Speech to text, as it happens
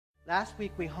Last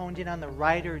week we honed in on the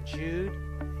writer Jude,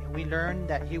 and we learned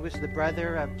that he was the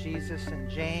brother of Jesus and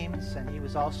James, and he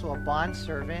was also a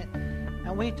bondservant.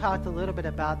 And we talked a little bit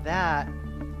about that.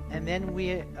 And then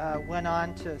we went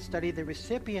on to study the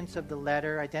recipients of the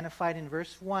letter, identified in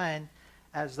verse 1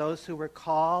 as those who were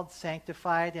called,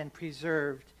 sanctified, and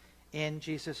preserved in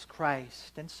Jesus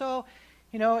Christ. And so,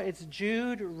 it's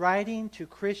Jude writing to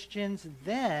Christians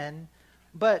then,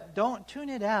 but don't tune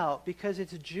it out because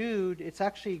it's Jude, it's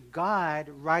actually God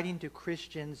writing to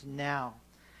Christians now.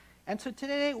 And so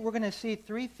today we're going to see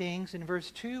three things. In verse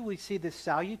 2, we see the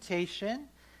salutation.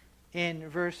 In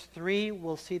verse 3,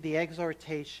 we'll see the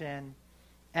exhortation.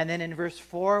 And then in verse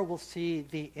 4, we'll see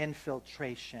the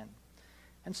infiltration.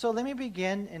 And so let me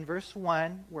begin in verse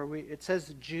 1, where it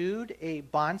says, Jude, a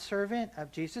bondservant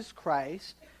of Jesus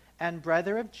Christ and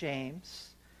brother of James,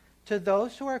 to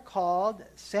those who are called,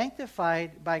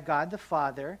 sanctified by God the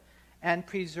Father, and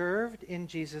preserved in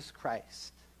Jesus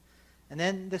Christ. And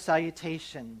then the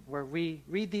salutation, where we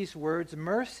read these words,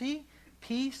 mercy,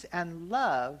 peace, and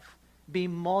love be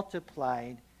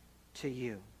multiplied to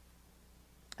you.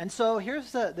 And so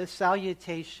here's the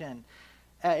salutation.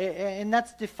 And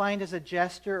that's defined as a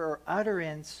gesture or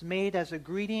utterance made as a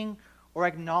greeting or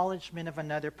acknowledgement of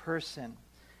another person.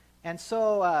 And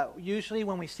so usually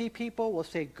when we see people, we'll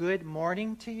say good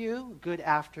morning to you, good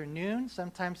afternoon,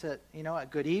 sometimes a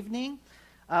good evening.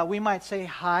 We might say,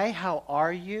 hi, how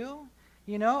are you?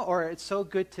 Or it's so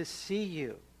good to see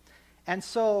you. And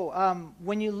so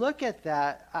when you look at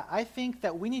that, I think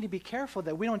that we need to be careful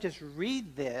that we don't just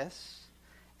read this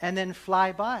and then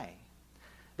fly by.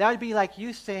 That would be like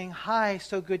you saying, hi,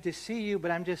 so good to see you, but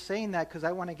I'm just saying that because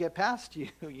I want to get past you,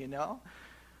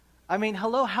 I mean,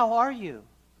 hello, how are you?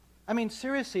 I mean,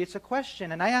 seriously, it's a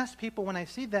question. And I ask people when I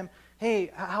see them,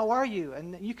 hey, how are you?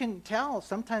 And you can tell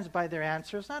sometimes by their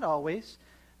answers, not always.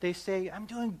 They say, I'm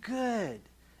doing good.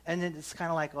 And then it's kind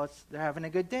of like, they're having a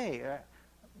good day.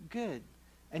 Good.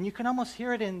 And you can almost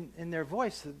hear it in their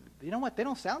voice. You know what? They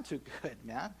don't sound too good,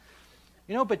 man.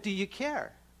 But do you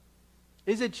care?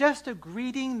 Is it just a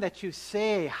greeting that you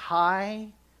say hi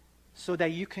so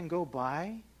that you can go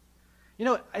by?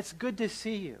 It's good to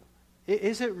see you.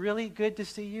 Is it really good to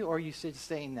see you, or are you just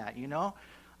saying that,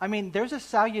 I mean, there's a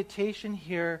salutation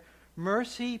here,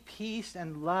 mercy, peace,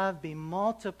 and love be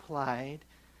multiplied,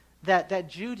 that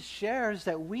Jude shares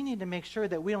that we need to make sure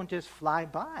that we don't just fly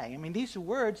by. I mean, these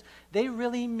words, they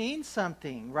really mean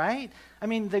something, right? I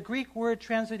mean, the Greek word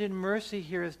translated mercy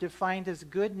here is defined as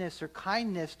goodness or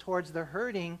kindness towards the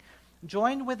hurting,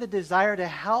 joined with a desire to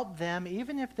help them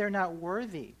even if they're not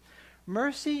worthy.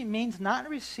 Mercy means not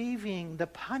receiving the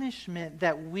punishment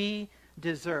that we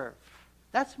deserve.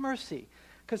 That's mercy.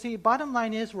 Because the bottom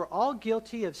line is we're all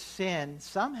guilty of sin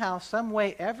somehow, some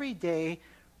way, every day.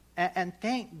 And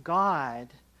thank God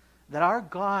that our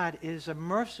God is a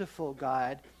merciful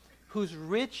God who's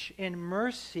rich in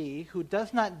mercy, who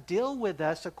does not deal with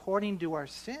us according to our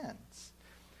sins.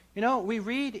 We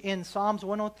read in Psalms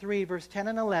 103, verse 10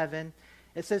 and 11,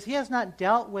 it says, He has not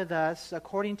dealt with us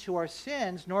according to our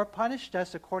sins, nor punished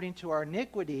us according to our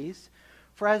iniquities.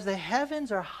 For as the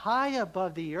heavens are high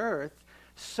above the earth,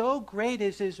 so great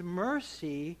is His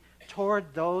mercy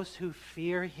toward those who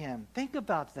fear Him. Think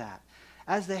about that.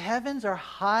 As the heavens are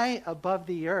high above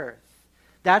the earth,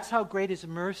 that's how great His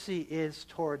mercy is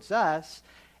towards us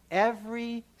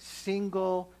every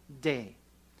single day.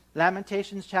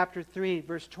 Lamentations chapter 3,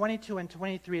 verse 22 and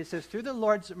 23, it says, Through the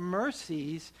Lord's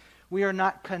mercies we are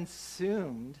not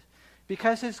consumed,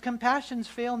 because His compassions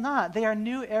fail not. They are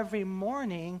new every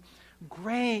morning.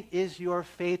 Great is your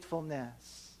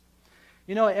faithfulness.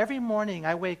 Every morning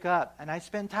I wake up and I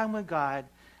spend time with God,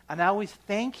 and I always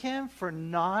thank Him for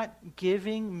not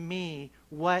giving me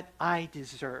what I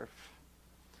deserve.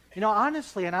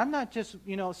 Honestly, and I'm not just,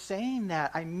 saying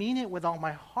that. I mean it with all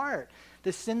my heart.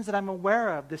 The sins that I'm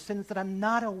aware of, the sins that I'm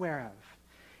not aware of.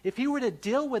 If He were to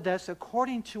deal with us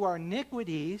according to our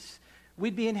iniquities,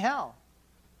 we'd be in hell.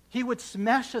 He would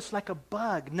smash us like a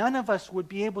bug. None of us would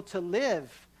be able to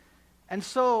live. And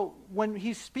so when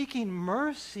He's speaking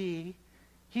mercy,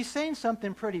 He's saying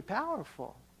something pretty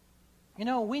powerful.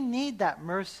 We need that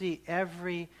mercy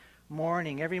every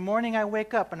morning. Every morning I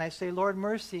wake up and I say, Lord,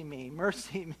 mercy me,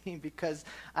 because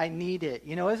I need it.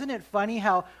 Isn't it funny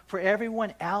how for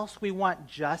everyone else we want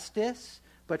justice,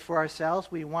 but for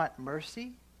ourselves we want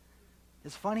mercy?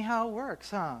 It's funny how it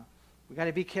works, huh? We got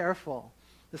to be careful.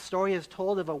 The story is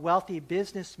told of a wealthy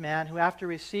businessman who, after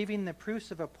receiving the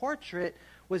proofs of a portrait,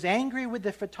 was angry with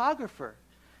the photographer.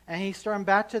 And he stormed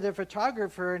back to the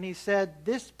photographer and he said,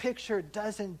 "This picture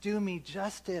doesn't do me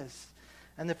justice.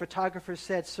 And the photographer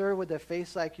said, "Sir, with a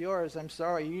face like yours, I'm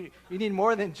sorry, you need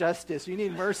more than justice. You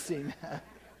need mercy."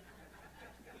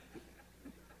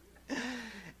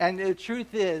 And the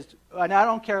truth is, and I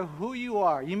don't care who you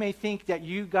are, you may think that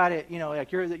you got it,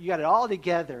 like you got it all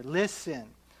together. Listen,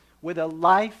 with a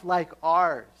life like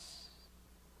ours,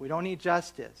 we don't need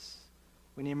justice.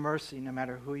 We need mercy no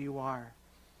matter who you are.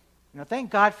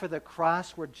 Thank God for the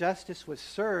cross where justice was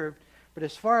served, but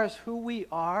as far as who we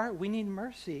are, we need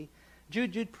mercy.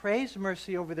 Jude prays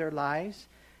mercy over their lives.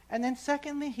 And then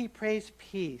secondly, he prays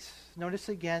peace. Notice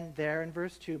again there in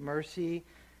verse 2, mercy,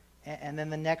 and then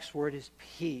the next word is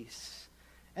peace.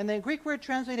 And the Greek word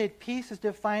translated peace is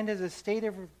defined as a state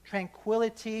of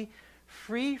tranquility,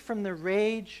 free from the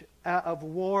rage of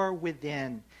war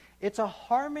within. It's a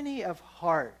harmony of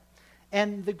heart.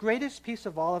 And the greatest peace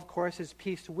of all, of course, is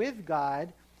peace with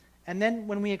God. And then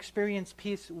when we experience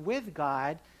peace with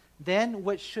God, then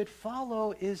what should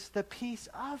follow is the peace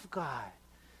of God.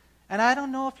 And I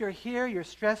don't know if you're here, you're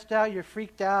stressed out, you're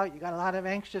freaked out, you got a lot of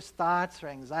anxious thoughts or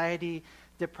anxiety,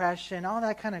 depression, all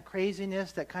that kind of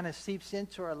craziness that kind of seeps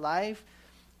into our life.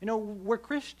 We're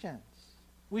Christians.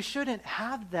 We shouldn't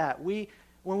have that. When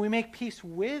we make peace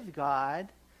with God,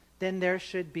 then there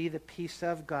should be the peace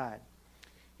of God.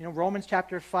 Romans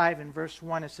chapter 5 and verse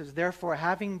 1, it says, "Therefore,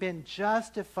 having been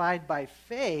justified by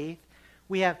faith,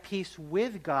 we have peace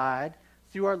with God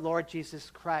through our Lord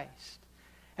Jesus Christ."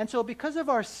 And so because of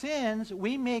our sins,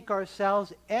 we make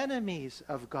ourselves enemies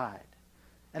of God.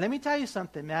 And let me tell you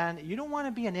something, man. You don't want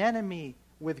to be an enemy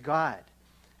with God.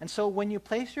 And so when you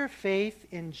place your faith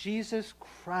in Jesus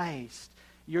Christ,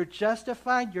 you're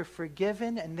justified, you're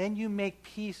forgiven, and then you make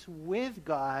peace with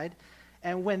God.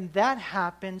 And when that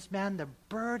happens, man, the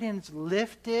burden's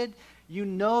lifted. You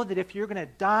know that if you're going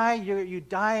to die, you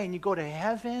die and you go to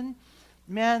heaven.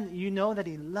 Man, you know that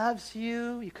he loves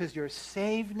you because you're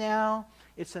saved now.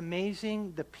 It's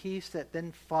amazing the peace that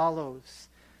then follows.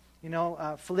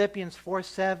 Philippians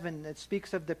 4:7, it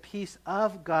speaks of the peace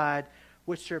of God,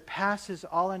 which surpasses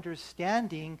all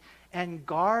understanding and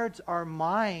guards our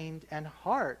mind and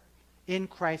heart in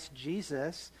Christ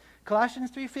Jesus. Colossians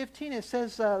 3:15, it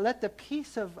says, let the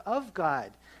peace of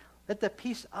God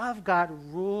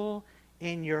rule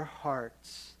in your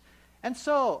hearts. And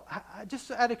so,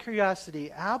 just out of curiosity,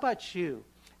 how about you?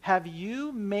 Have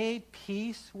you made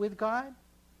peace with God?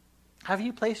 Have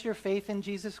you placed your faith in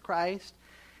Jesus Christ?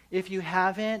 If you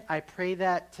haven't, I pray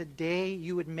that today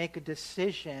you would make a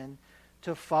decision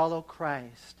to follow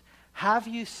Christ. Have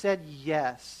you said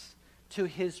yes to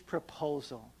his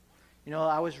proposal?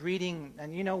 I was reading,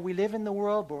 and we live in the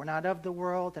world, but we're not of the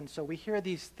world, and so we hear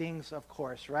these things, of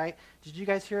course, right? Did you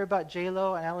guys hear about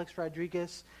J-Lo and Alex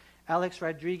Rodriguez? Alex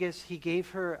Rodriguez, he gave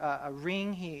her a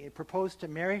ring. He proposed to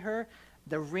marry her.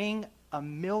 The ring,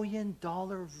 $1 million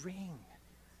ring.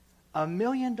 $1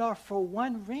 million for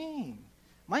one ring.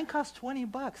 Mine cost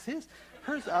 $20.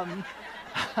 Hers,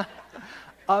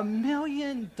 $1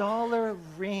 million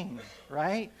ring,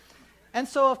 right? And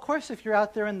so, of course, if you're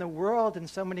out there in the world and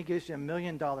somebody gives you $1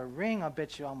 million ring, I'll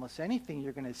bet you almost anything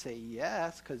you're going to say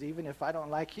yes, because even if I don't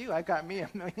like you, I got me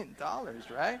 $1 million,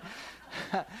 right?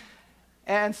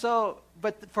 And so,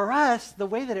 but for us, the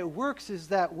way that it works is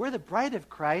that we're the bride of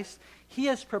Christ. He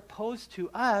has proposed to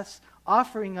us,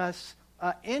 offering us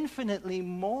infinitely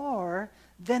more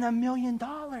than $1 million.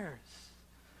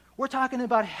 We're talking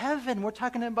about heaven. We're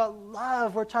talking about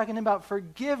love. We're talking about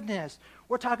forgiveness.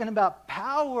 We're talking about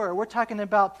power. We're talking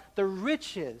about the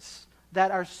riches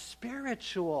that are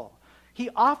spiritual. He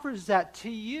offers that to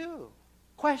you.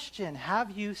 Question,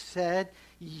 have you said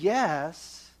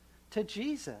yes to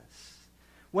Jesus?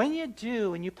 When you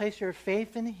do, and you place your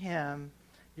faith in him,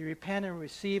 you repent and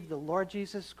receive the Lord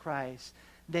Jesus Christ,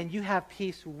 then you have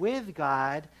peace with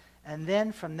God, and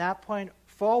then from that point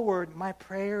forward, my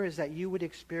prayer is that you would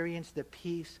experience the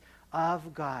peace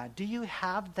of God. Do you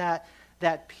have that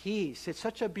peace? It's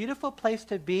such a beautiful place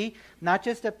to be, not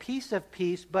just a piece of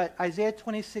peace, but Isaiah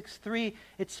 26:3,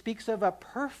 it speaks of a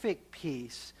perfect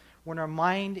peace when our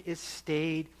mind is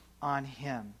stayed on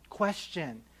him.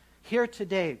 Question, here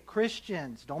today,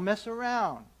 Christians, don't mess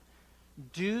around.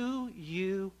 Do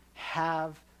you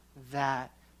have that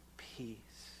peace?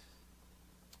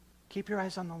 Keep your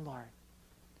eyes on the Lord.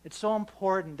 It's so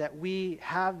important that we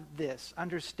have this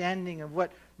understanding of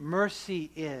what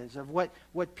mercy is, of what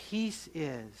peace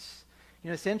is.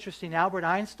 It's interesting. Albert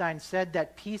Einstein said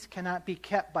that peace cannot be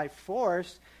kept by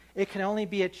force. It can only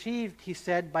be achieved, he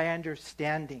said, by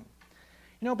understanding.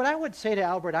 But I would say to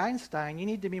Albert Einstein, you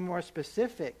need to be more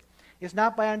specific. It's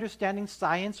not by understanding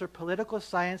science or political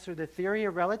science or the theory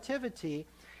of relativity.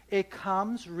 It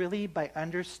comes really by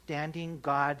understanding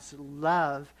God's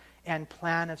love and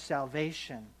plan of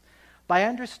salvation. By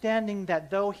understanding that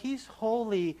though he's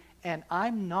holy and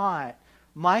I'm not,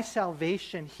 my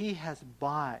salvation he has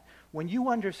bought. When you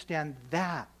understand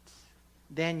that,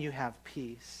 then you have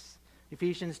peace.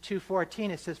 Ephesians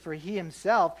 2:14, it says, for he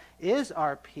himself is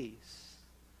our peace.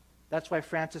 That's why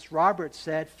Francis Roberts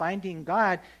said, finding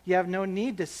God, you have no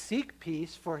need to seek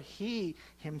peace, for he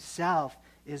himself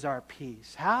is our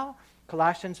peace. How?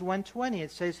 Colossians 1:20,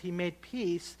 it says he made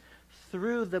peace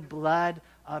through the blood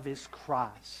of his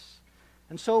cross.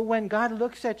 And so when God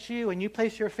looks at you and you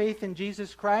place your faith in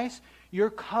Jesus Christ, you're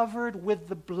covered with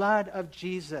the blood of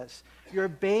Jesus. You're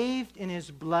bathed in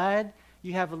his blood.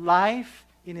 You have life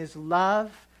in his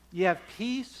love. You have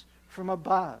peace from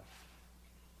above.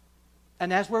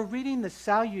 And as we're reading the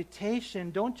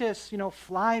salutation, don't just,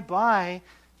 fly by,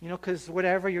 because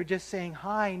whatever, you're just saying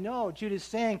hi. No, Jude is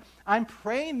saying, I'm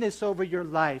praying this over your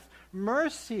life.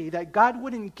 Mercy, that God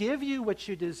wouldn't give you what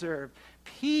you deserve.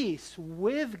 Peace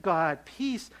with God,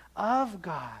 peace of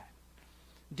God.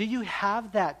 Do you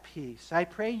have that peace? I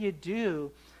pray you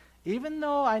do. Even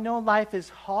though I know life is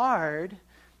hard,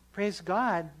 praise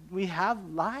God, we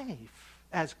have life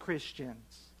as Christians.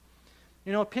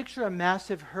 Picture a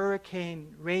massive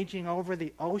hurricane raging over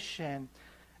the ocean.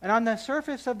 And on the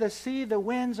surface of the sea, the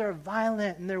winds are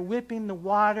violent and they're whipping the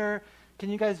water. Can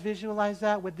you guys visualize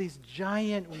that with these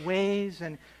giant waves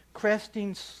and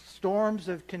cresting storms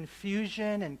of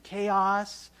confusion and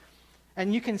chaos?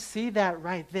 And you can see that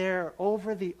right there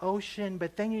over the ocean,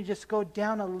 but then you just go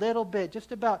down a little bit,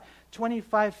 just about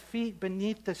 25 feet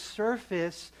beneath the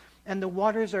surface, and the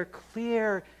waters are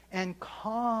clear and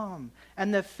calm.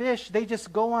 And the fish, they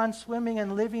just go on swimming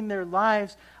and living their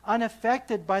lives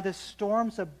unaffected by the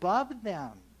storms above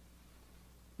them.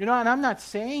 And I'm not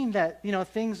saying that,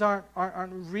 things aren't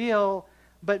real,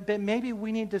 but maybe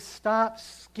we need to stop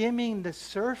skimming the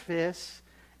surface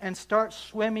and start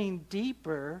swimming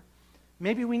deeper.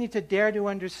 Maybe we need to dare to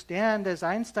understand, as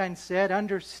Einstein said,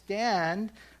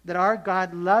 understand that our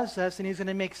God loves us and he's going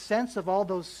to make sense of all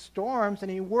those storms,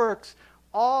 and he works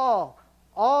all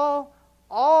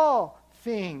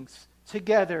things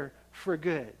together for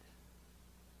good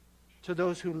to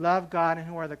those who love God and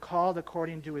who are the called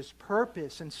according to his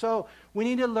purpose. And so we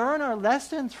need to learn our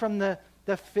lessons from the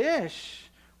fish.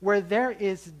 Where there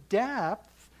is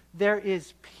depth, there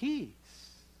is peace.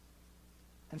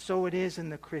 And so it is in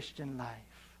the Christian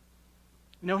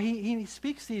life. He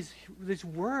speaks these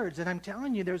words, and I'm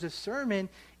telling you, there's a sermon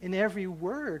in every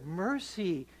word.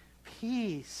 Mercy,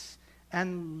 peace,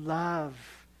 and love,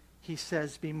 he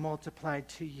says, be multiplied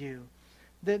to you.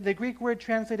 The Greek word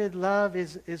translated love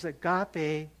is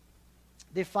agape,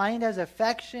 defined as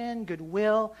affection,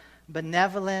 goodwill,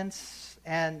 benevolence.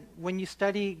 And when you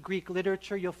study Greek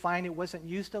literature, you'll find it wasn't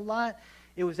used a lot.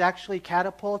 It was actually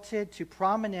catapulted to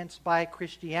prominence by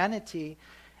Christianity.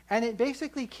 And it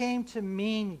basically came to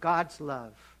mean God's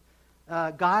love.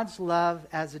 God's love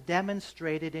as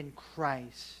demonstrated in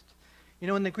Christ.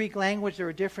 In the Greek language, there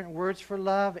are different words for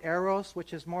love. Eros,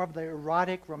 which is more of the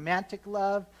erotic, romantic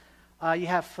love. You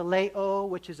have phileo,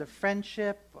 which is a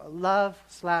friendship,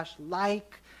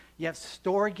 love/like. You have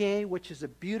storge, which is a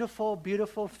beautiful,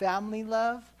 beautiful family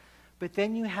love. But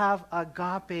then you have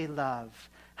agape love.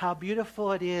 How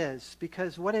beautiful it is,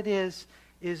 because what it is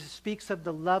speaks of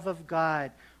the love of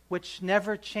God, which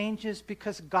never changes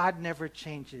because God never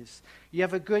changes. You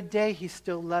have a good day, he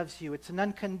still loves you. It's an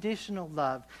unconditional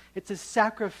love. It's a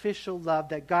sacrificial love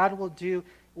that God will do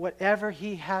whatever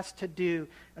he has to do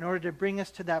in order to bring us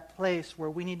to that place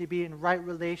where we need to be in right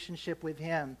relationship with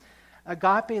him.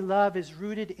 Agape love is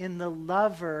rooted in the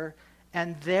lover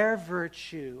and their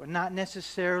virtue, and not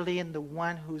necessarily in the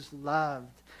one who's loved.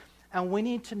 And we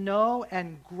need to know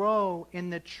and grow in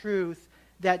the truth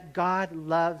that God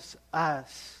loves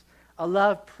us. A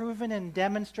love proven and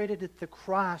demonstrated at the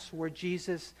cross where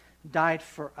Jesus died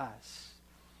for us.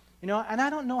 And I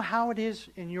don't know how it is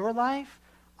in your life.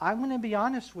 I'm going to be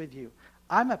honest with you.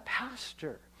 I'm a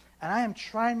pastor, and I am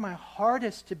trying my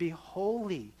hardest to be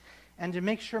holy and to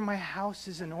make sure my house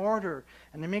is in order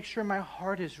and to make sure my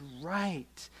heart is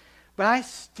right. But I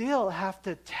still have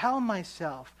to tell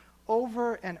myself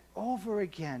over and over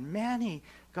again, Manny,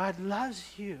 God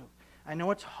loves you. I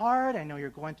know it's hard. I know you're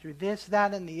going through this,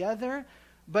 that, and the other.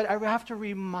 But I have to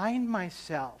remind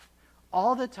myself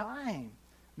all the time,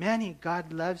 Manny,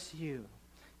 God loves you.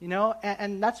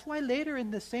 And that's why later in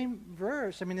the same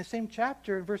verse, the same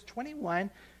chapter, in verse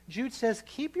 21, Jude says,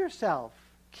 keep yourselves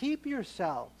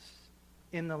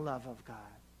in the love of God.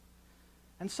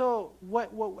 And so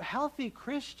what healthy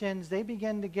Christians, they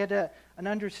begin to get an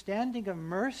understanding of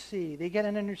mercy. They get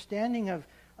an understanding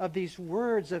of these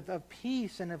words of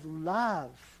peace and of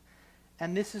love.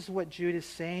 And this is what Jude is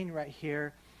saying right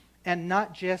here. And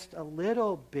not just a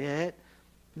little bit.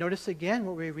 Notice again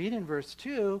what we read in verse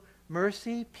 2.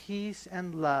 Mercy, peace,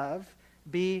 and love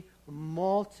be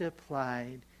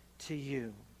multiplied to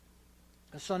you.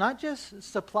 So not just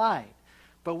supplied,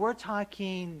 but we're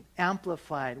talking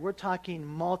amplified. We're talking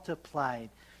multiplied.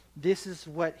 This is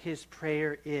what his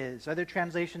prayer is. Other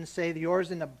translations say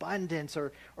yours in abundance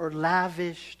or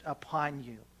lavished upon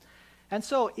you. And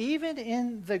so even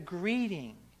in the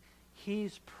greeting,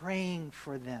 he's praying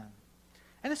for them.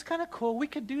 And it's kind of cool. We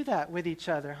could do that with each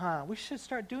other, huh? We should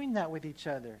start doing that with each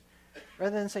other.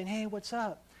 Rather than saying, hey, what's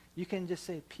up? You can just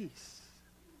say peace.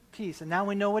 Peace. And now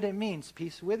we know what it means.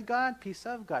 Peace with God, peace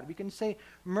of God. We can say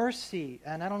mercy.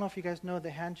 And I don't know if you guys know the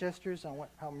hand gestures on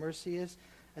how mercy is.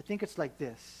 I think it's like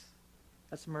this.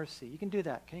 That's mercy. You can do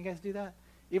that. Can you guys do that?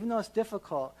 Even though it's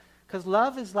difficult. Because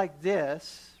love is like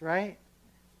this, right?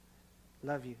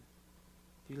 Love you.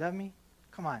 Do you love me?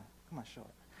 Come on. Come on, show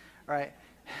it. All right.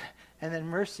 And then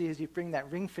mercy is you bring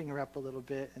that ring finger up a little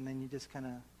bit, and then you just kind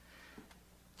of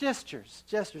gestures.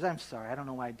 I'm sorry. I don't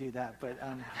know why I do that, but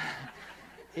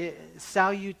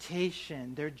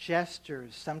salutation. They're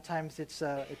gestures. Sometimes it's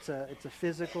a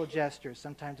physical gesture.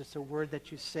 Sometimes it's a word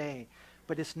that you say,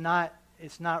 but it's not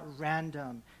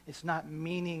random. It's not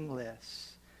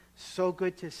meaningless. So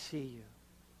good to see you.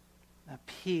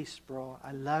 Peace, bro.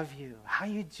 I love you. How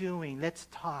you doing? Let's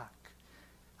talk.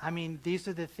 I mean, these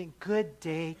are the things. Good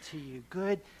day to you.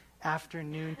 Good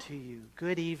afternoon to you.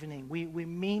 Good evening. We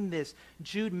mean this.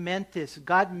 Jude meant this.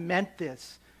 God meant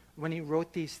this when he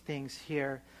wrote these things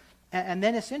here. And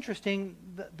then it's interesting,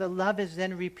 the love is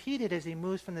then repeated as he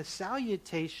moves from the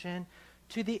salutation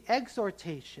to the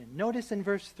exhortation. Notice in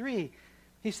verse 3,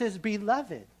 he says,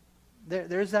 beloved.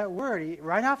 There's that word.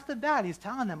 Right off the bat, he's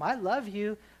telling them, I love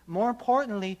you. More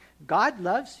importantly, God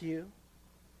loves you.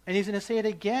 And he's going to say it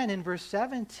again in verse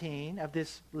 17 of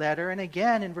this letter, and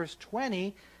again in verse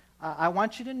 20. I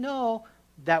want you to know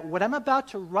that what I'm about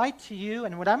to write to you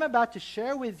and what I'm about to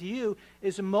share with you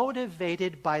is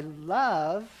motivated by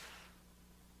love.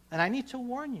 And I need to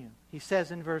warn you, he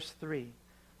says in verse 3,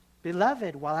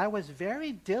 beloved, while I was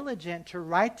very diligent to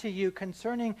write to you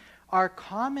concerning our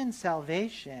common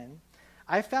salvation,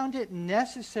 I found it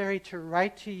necessary to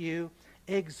write to you,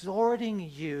 exhorting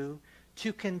you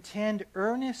to contend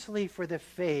earnestly for the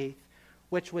faith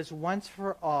which was once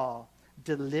for all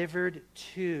delivered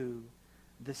to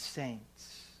the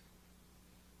saints.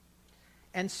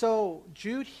 And so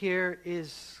Jude here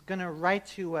is going to write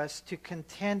to us to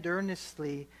contend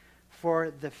earnestly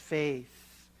for the faith.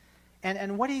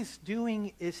 And what he's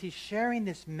doing is he's sharing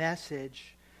this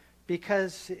message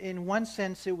because in one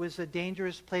sense it was a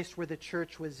dangerous place where the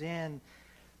church was in.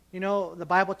 You know, the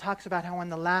Bible talks about how in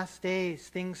the last days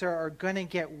things are going to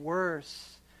get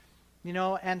worse. You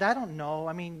know, and I don't know.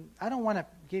 I mean, I don't want to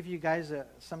give you guys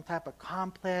some type of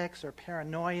complex or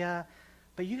paranoia,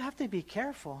 but you have to be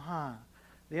careful, huh?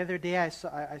 The other day I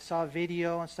saw a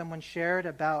video and someone shared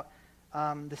about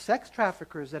the sex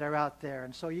traffickers that are out there.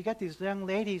 And so you got these young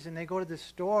ladies and they go to the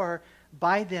store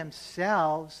by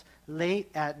themselves late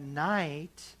at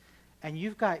night, and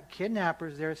you've got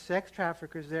kidnappers there, sex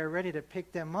traffickers there, ready to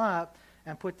pick them up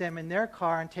and put them in their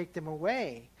car and take them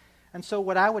away. And so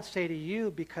what I would say to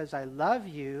you, because I love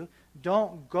you,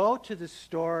 don't go to the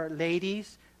store,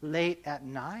 ladies, late at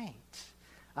night.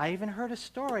 I even heard a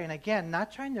story, and again,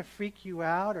 not trying to freak you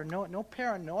out or no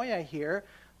paranoia here,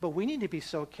 but we need to be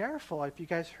so careful. If you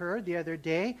guys heard the other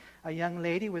day, a young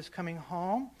lady was coming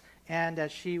home, and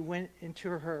as she went into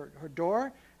her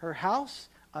door, her house,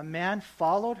 a man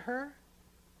followed her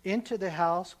into the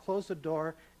house, closed the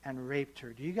door, and raped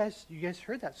her. You guys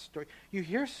heard that story? You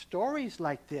hear stories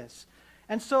like this.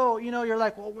 And so, you know, you're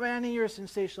like, well, Randy, you're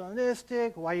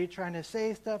sensationalistic. Why are you trying to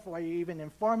say stuff? Why are you even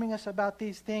informing us about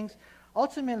these things?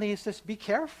 Ultimately, it's just be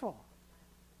careful.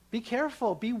 Be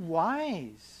careful. Be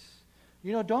wise.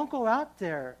 You know, don't go out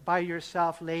there by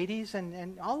yourself, ladies.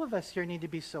 And all of us here need to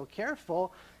be so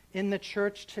careful. In the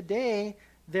church today,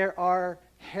 there are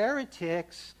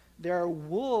heretics, there are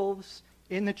wolves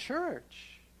in the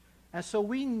church. And so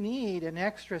we need an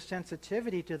extra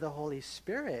sensitivity to the Holy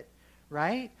Spirit,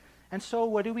 right? And so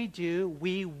what do?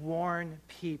 We warn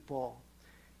people.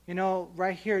 You know,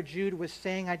 right here, Jude was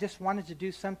saying, I just wanted to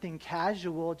do something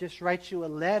casual, just write you a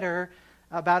letter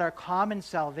about our common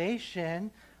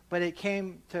salvation, but it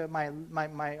came to my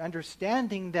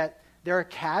understanding that there are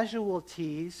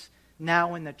casualties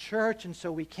now in the church, and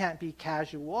so we can't be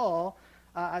casual.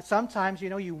 Sometimes, you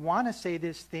know, you want to say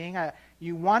this thing,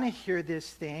 you want to hear this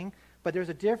thing, but there's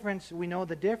a difference. We know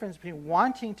the difference between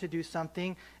wanting to do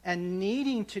something and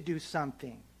needing to do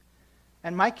something.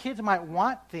 And my kids might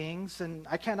want things, and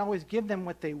I can't always give them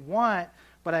what they want,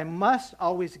 but I must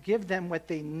always give them what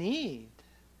they need.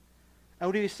 And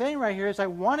what he's saying right here is, I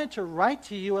wanted to write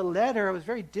to you a letter. I was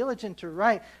very diligent to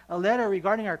write a letter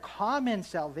regarding our common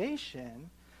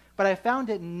salvation, but I found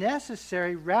it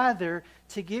necessary rather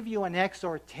to give you an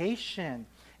exhortation.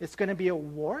 It's going to be a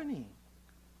warning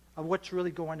of what's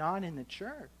really going on in the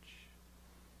church.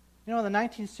 You know, the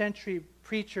 19th century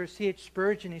preacher C.H.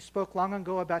 Spurgeon, he spoke long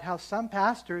ago about how some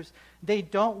pastors, they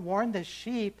don't warn the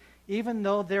sheep even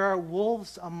though there are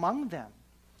wolves among them.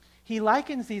 He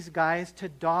likens these guys to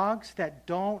dogs that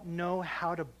don't know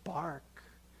how to bark.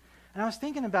 And I was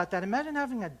thinking about that. Imagine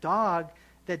having a dog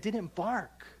that didn't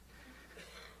bark.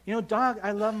 You know,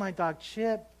 I love my dog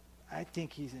Chip. I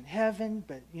think he's in heaven,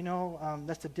 but,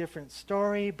 that's a different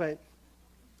story. But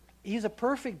he's a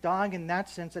perfect dog in that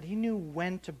sense that he knew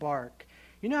when to bark.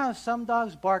 You know how some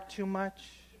dogs bark too much?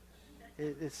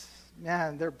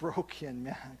 Man, they're broken,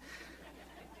 man.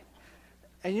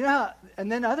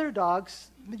 And then other dogs,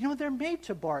 they're made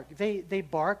to bark. They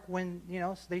bark when,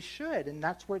 they should. And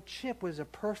that's where Chip was a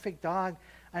perfect dog.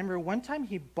 I remember one time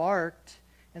he barked,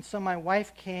 and so my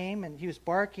wife came, and he was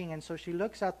barking, and so she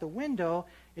looks out the window.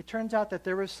 It turns out that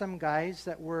there were some guys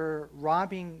that were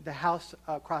robbing the house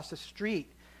across the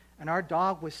street. And our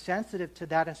dog was sensitive to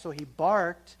that, and so he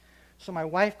barked. So my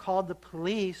wife called the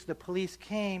police. The police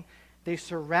came. They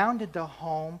surrounded the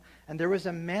home, and there was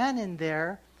a man in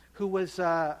there who was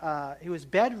he was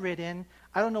bedridden.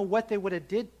 I don't know what they would have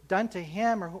done to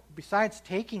him or besides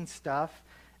taking stuff.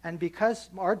 And because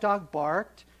our dog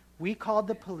barked, we called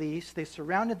the police. They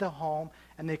surrounded the home,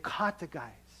 and they caught the guys.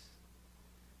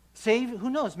 Who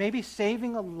knows, maybe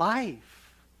saving a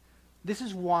life. This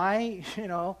is why,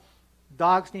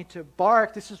 dogs need to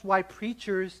bark. This is why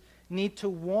preachers need to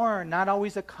warn, not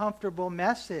always a comfortable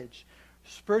message.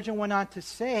 Spurgeon went on to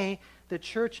say, the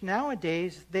church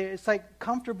nowadays, it's like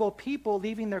comfortable people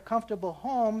leaving their comfortable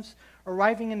homes,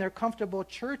 arriving in their comfortable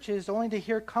churches only to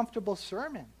hear comfortable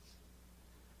sermons.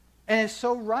 And it's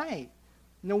so right.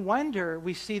 No wonder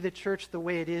we see the church the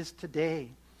way it is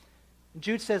today.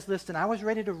 Jude says, listen, I was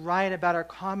ready to write about our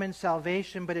common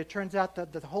salvation, but it turns out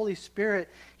that the Holy Spirit,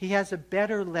 he has a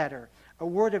better letter, a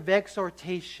word of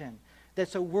exhortation.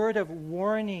 That's a word of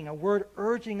warning, a word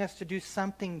urging us to do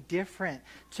something different,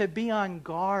 to be on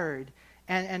guard.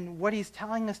 And what he's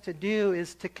telling us to do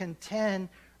is to contend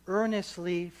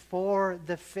earnestly for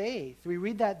the faith. We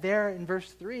read that there in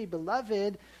verse 3.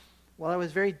 Beloved, while I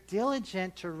was very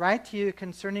diligent to write to you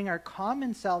concerning our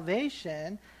common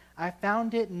salvation, I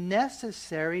found it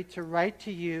necessary to write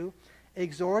to you,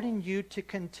 exhorting you to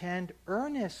contend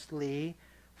earnestly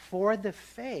for the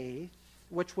faith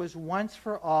which was once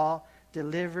for all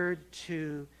delivered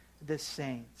to the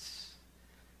saints.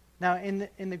 Now, in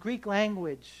the Greek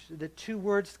language, the two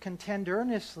words contend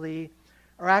earnestly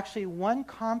are actually one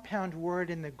compound word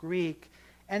in the Greek,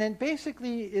 and it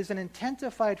basically is an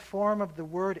intensified form of the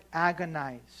word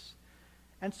agonize.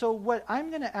 And so what I'm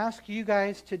going to ask you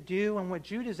guys to do, and what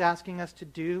Jude is asking us to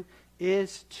do,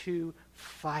 is to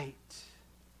fight.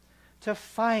 To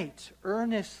fight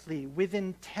earnestly, with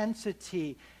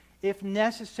intensity, if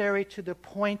necessary, to the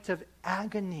point of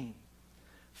agony.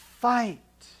 Fight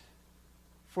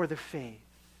for the faith.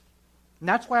 And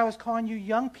that's why I was calling you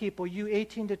young people, you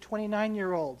 18 to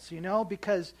 29-year-olds,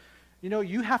 because,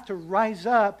 you have to rise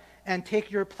up and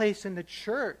take your place in the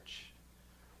church.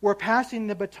 We're passing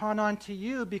the baton on to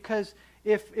you because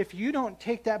if you don't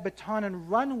take that baton and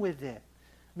run with it,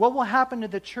 what will happen to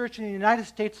the church in the United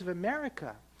States of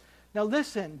America? Now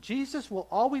listen, Jesus will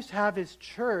always have his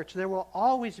church. There will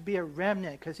always be a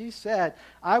remnant because he said,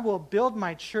 I will build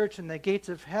my church and the gates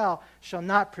of hell shall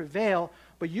not prevail.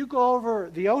 But you go over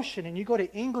the ocean and you go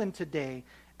to England today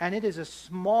and it is a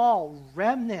small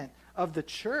remnant of the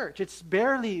church. It's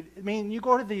barely, you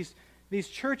go to these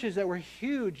churches that were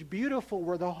huge, beautiful,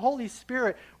 where the Holy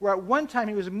Spirit, where at one time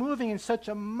he was moving in such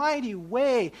a mighty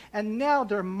way, and now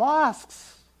they're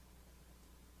mosques.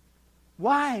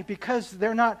 Why? Because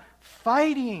they're not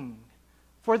fighting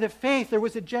for the faith. There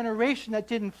was a generation that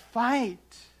didn't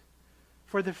fight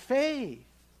for the faith.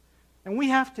 And we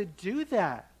have to do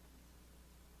that.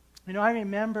 I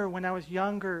remember when I was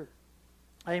younger,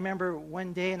 I remember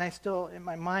one day, and I still, in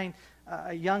my mind,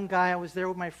 a young guy, I was there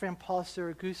with my friend Paul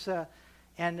Siragusa,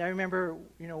 and I remember,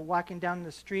 walking down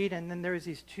the street, and then there was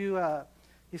these two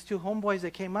homeboys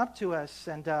that came up to us,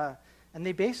 and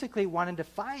they basically wanted to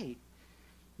fight.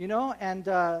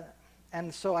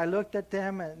 And so I looked at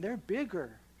them, and they're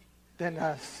bigger than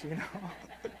us,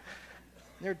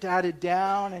 They're tatted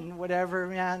down and whatever,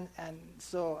 man. And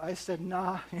so I said,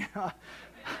 nah,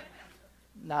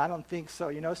 No, I don't think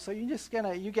so. So you just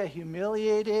you get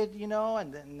humiliated,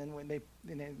 and then when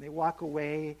they walk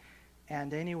away.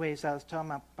 And anyways, I was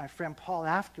telling my friend Paul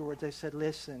afterwards, I said,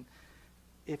 listen,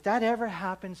 if that ever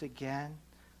happens again,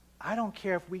 I don't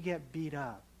care if we get beat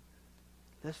up.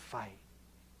 Let's fight.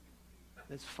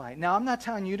 Let's fight. Now, I'm not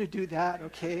telling you to do that,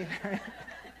 okay?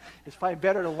 It's probably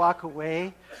better to walk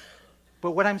away.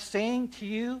 But what I'm saying to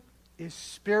you is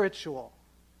spiritual.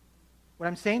 What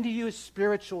I'm saying to you is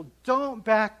spiritual. Don't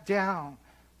back down.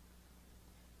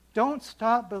 Don't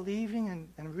stop believing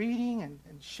and reading and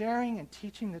sharing and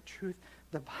teaching the truth,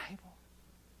 the Bible.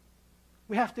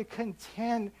 We have to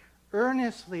contend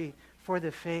earnestly for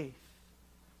the faith.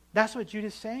 That's what Jude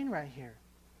is saying right here.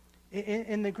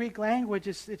 In the Greek language,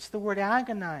 it's the word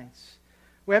agonize.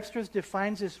 Webster's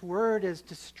defines this word as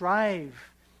to strive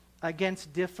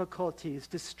against difficulties,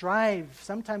 to strive,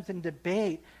 sometimes in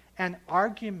debate and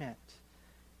argument.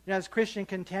 As Christian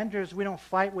contenders, we don't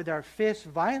fight with our fists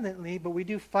violently, but we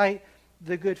do fight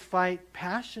the good fight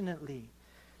passionately.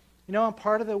 And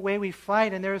part of the way we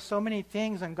fight, and there are so many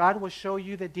things, and God will show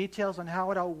you the details on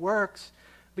how it all works,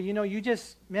 but you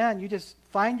just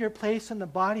find your place in the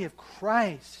body of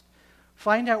Christ.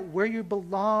 Find out where you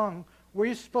belong, where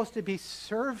you're supposed to be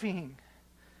serving,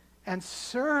 and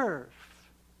serve.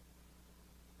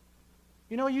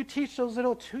 You teach those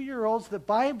little 2-year-olds the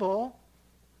Bible,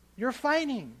 you're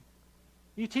fighting.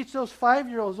 You teach those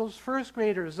 5-year-olds, those first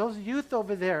graders, those youth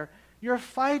over there, you're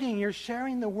fighting, you're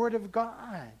sharing the Word of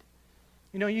God.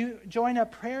 You join a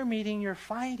prayer meeting, you're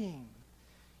fighting.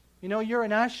 You're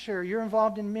an usher, you're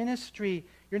involved in ministry,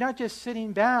 you're not just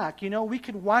sitting back. We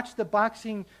could watch the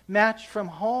boxing match from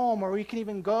home, or we can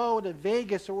even go to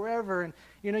Vegas or wherever, and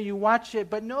you watch it,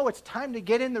 but no, it's time to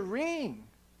get in the ring.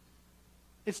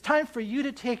 It's time for you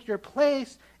to take your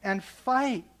place and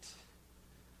fight.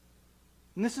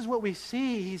 And this is what we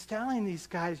see. He's telling these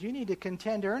guys, you need to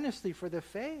contend earnestly for the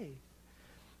faith.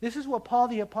 This is what Paul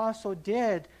the Apostle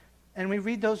did. And we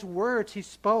read those words he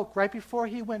spoke right before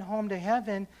he went home to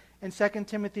heaven in 2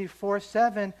 Timothy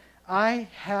 4:7. I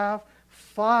have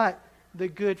fought the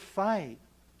good fight.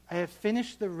 I have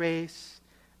finished the race,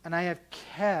 and I have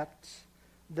kept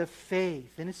the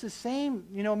faith. And it's the same,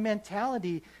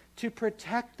 mentality to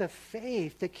protect the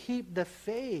faith, to keep the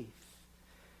faith.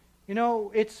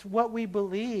 It's what we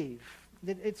believe.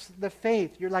 It's the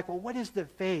faith. You're like, well, what is the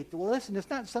faith? Well, listen, it's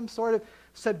not some sort of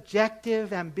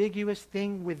subjective, ambiguous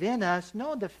thing within us.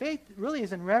 No, the faith really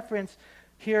is in reference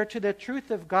here to the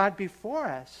truth of God before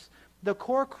us, the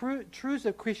core truths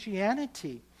of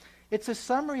Christianity. It's a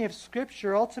summary of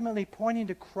Scripture ultimately pointing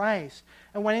to Christ.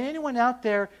 And when anyone out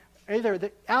there,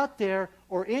 either out there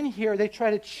or in here, they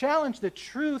try to challenge the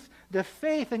truth, the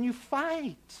faith, and you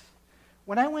fight.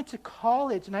 When I went to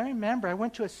college, and I remember I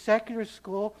went to a secular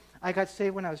school. I got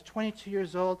saved when I was 22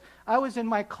 years old. I was in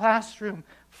my classroom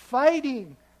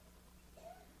fighting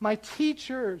my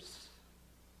teachers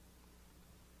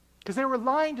because they were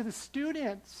lying to the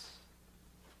students.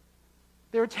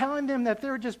 They were telling them that they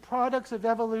were just products of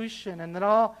evolution and that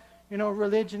all,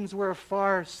 religions were a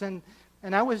farce. And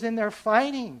I was in there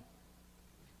fighting.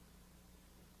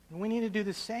 And we need to do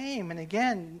the same. And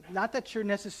again, not that you're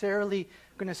necessarily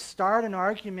going to start an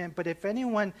argument, but if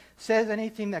anyone says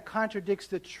anything that contradicts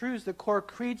the truths, the core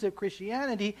creeds of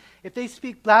Christianity, if they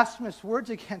speak blasphemous words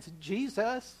against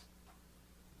Jesus,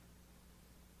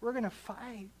 we're going to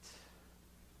fight.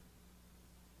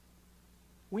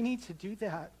 We need to do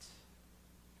that.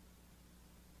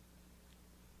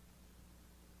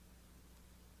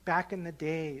 Back in the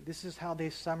day, this is how they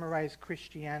summarized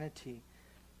Christianity.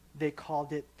 They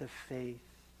called it the faith.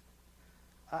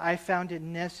 I found it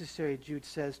necessary, Jude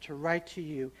says, to write to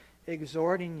you,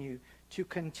 exhorting you to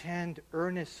contend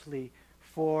earnestly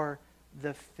for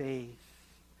the faith.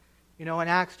 In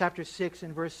Acts chapter 6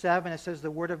 and verse 7, it says, the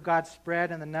word of God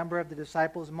spread and the number of the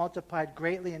disciples multiplied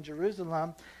greatly in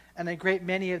Jerusalem, and a great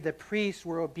many of the priests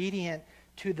were obedient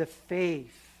to the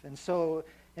faith. And so,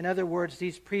 in other words,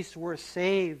 these priests were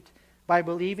saved by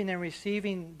believing and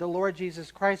receiving the Lord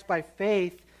Jesus Christ by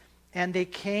faith, and they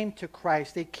came to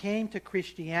Christ. They came to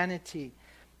Christianity.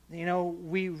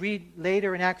 We read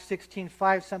later in Acts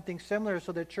 16:5 something similar.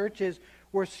 So the churches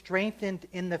were strengthened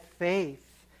in the faith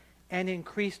and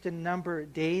increased in number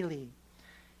daily.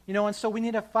 And so we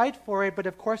need to fight for it, but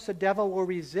of course the devil will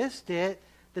resist it.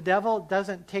 The devil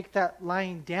doesn't take that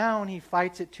lying down. He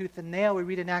fights it tooth and nail. We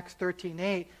read in Acts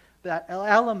 13:8 that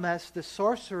Elymas, the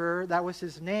sorcerer, that was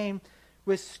his name,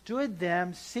 withstood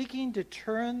them, seeking to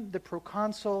turn the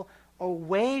proconsul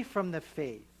away from the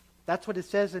faith. That's what it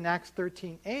says in Acts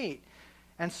 13:8.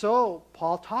 And so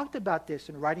Paul talked about this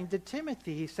in writing to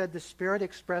Timothy. He said the Spirit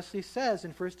expressly says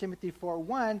in 1 Timothy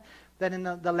 4:1 that in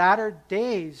the latter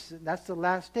days, that's the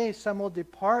last days, some will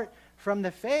depart from the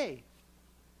faith.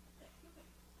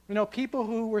 You know, people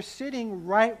who were sitting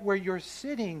right where you're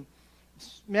sitting,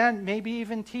 man, maybe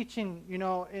even teaching, you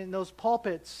know, in those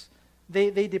pulpits,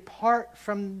 they depart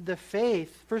from the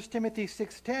faith. 1 Timothy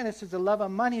 6:10, it says the love of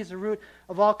money is the root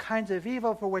of all kinds of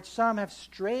evil, for which some have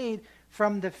strayed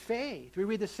from the faith. We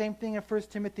read the same thing in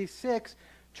 1 Timothy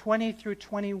 6:20 through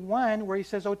 21, where he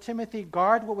says, O Timothy,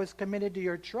 guard what was committed to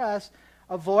your trust,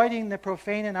 avoiding the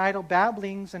profane and idle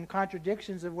babblings and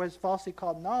contradictions of what is falsely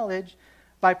called knowledge.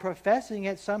 By professing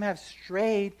it, some have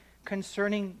strayed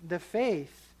concerning the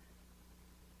faith.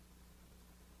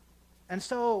 And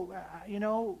so, you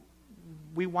know,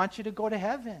 we want you to go to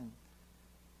heaven.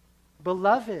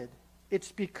 Beloved,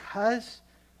 it's because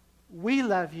we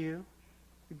love you.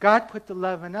 God put the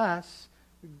love in us.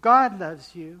 God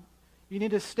loves you. You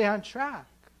need to stay on track.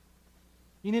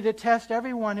 You need to test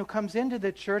everyone who comes into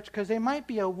the church because they might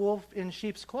be a wolf in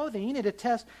sheep's clothing. You need to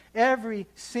test every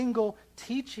single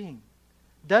teaching.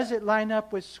 Does it line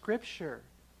up with Scripture?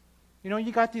 You know,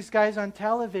 you got these guys on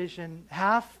television,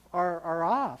 half are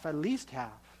off, at least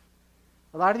half.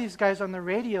 A lot of these guys on the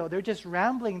radio, they're just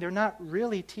rambling. They're not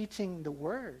really teaching the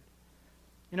Word.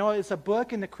 You know, it's a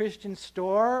book in the Christian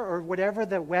store or whatever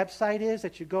the website is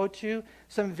that you go to,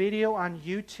 some video on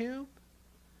YouTube.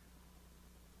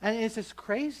 And it's just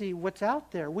crazy what's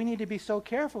out there. We need to be so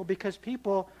careful because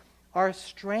people are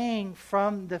straying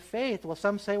from the faith. Well,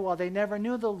 some say, well, they never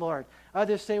knew the Lord.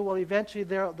 Others say, well, eventually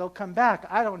they'll come back.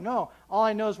 I don't know. All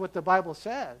I know is what the Bible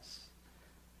says.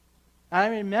 I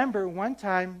remember one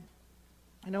time,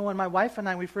 you know, when my wife and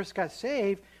I, we first got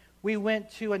saved, we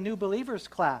went to a new believers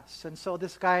class. And so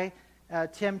this guy,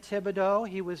 Tim Thibodeau,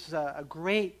 he was a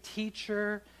great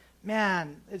teacher.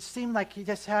 Man, it seemed like he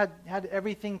just had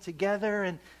everything together.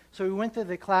 And so we went to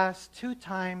the class 2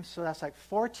 times, so that's like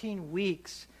 14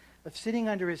 weeks of sitting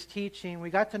under his teaching. We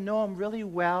got to know him really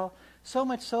well, so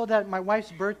much so that my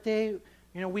wife's birthday,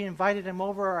 you know, we invited him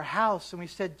over our house, and we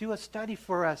said, do a study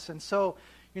for us. And so,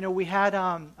 you know, we had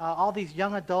all these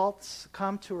young adults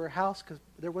come to her house, because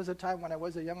there was a time when I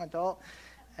was a young adult,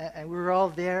 and we were all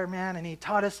there, man, and he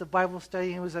taught us a Bible study,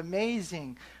 and it was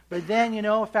amazing. But then, you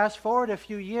know, fast forward a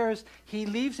few years, he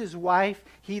leaves his wife,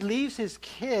 he leaves his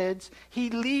kids,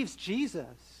 he leaves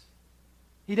Jesus.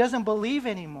 He doesn't believe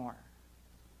anymore.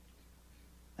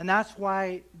 And that's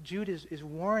why Jude is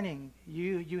warning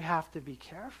you have to be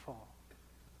careful.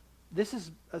 This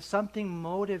is something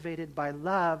motivated by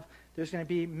love. There's going to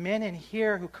be men in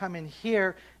here who come in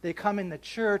here. They come in the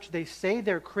church. They say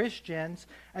they're Christians,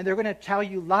 and they're going to tell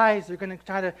you lies. They're going to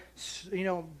try to, you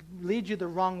know, lead you the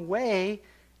wrong way.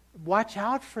 Watch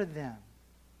out for them.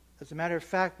 As a matter of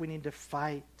fact, we need to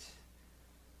fight.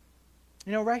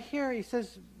 You know, right here he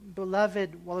says,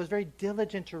 Beloved, while I was very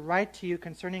diligent to write to you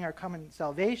concerning our common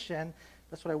salvation,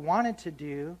 that's what I wanted to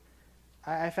do,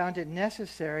 I found it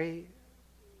necessary.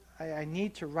 I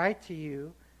need to write to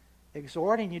you,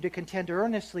 exhorting you to contend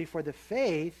earnestly for the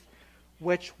faith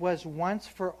which was once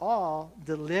for all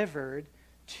delivered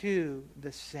to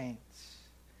the saints.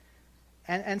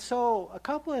 And so a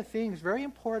couple of things very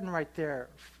important right there.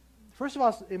 First of all,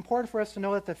 it's important for us to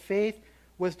know that the faith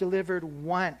was delivered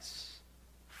once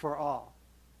for all,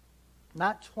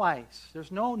 not twice.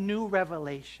 There's no new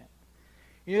revelation.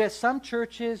 You know, at some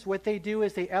churches, what they do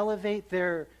is they elevate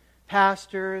their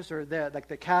pastors, or like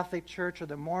the Catholic Church or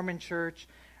the Mormon Church,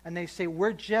 and they say,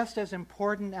 we're just as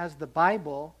important as the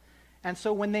Bible. And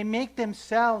so when they make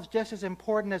themselves just as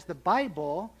important as the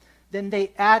Bible, then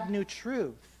they add new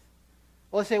truth.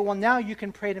 Well, they say, well, now you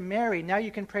can pray to Mary. Now you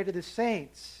can pray to the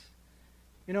saints.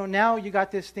 You know, now you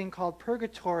got this thing called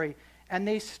purgatory. And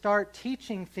they start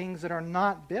teaching things that are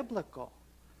not biblical.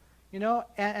 You know,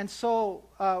 and so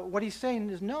what he's saying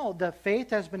is, no, the faith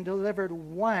has been delivered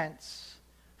once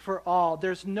for all.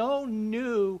 There's no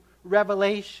new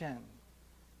revelation.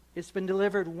 It's been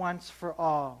delivered once for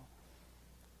all.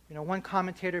 You know, one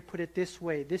commentator put it this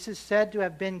way: this is said to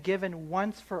have been given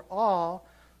once for all,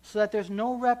 so that there's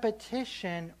no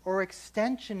repetition or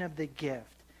extension of the gift.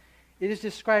 It is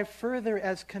described further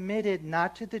as committed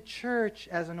not to the church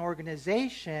as an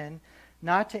organization,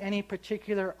 not to any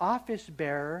particular office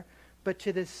bearer, but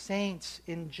to the saints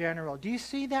in general. Do you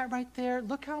see that right there?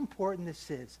 Look how important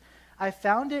this is. I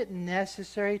found it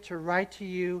necessary to write to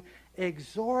you,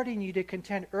 exhorting you to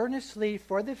contend earnestly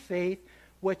for the faith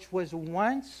which was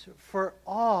once for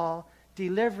all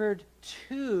delivered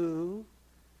to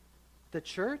the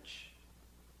church,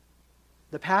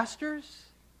 the pastors.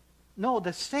 No,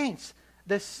 the saints.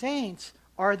 The saints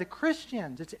are the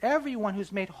Christians. It's everyone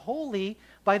who's made holy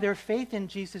by their faith in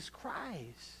Jesus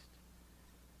Christ.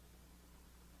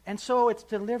 And so it's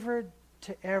delivered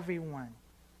to everyone.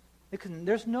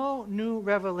 There's no new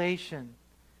revelation.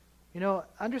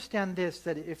 Understand this,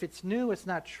 that if it's new, it's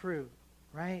not true,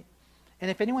 right?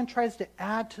 And if anyone tries to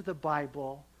add to the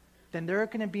Bible, then they're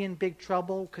going to be in big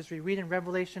trouble, because we read in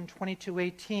Revelation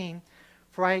 22:18,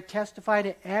 "For I testify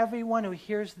to everyone who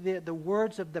hears the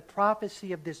words of the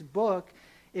prophecy of this book,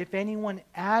 if anyone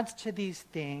adds to these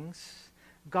things,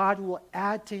 God will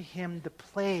add to him the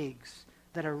plagues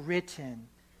that are written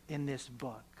in this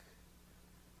book."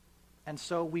 And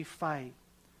so we fight.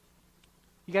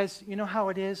 You guys, you know how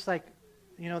it is, like,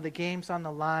 the game's on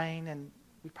the line, and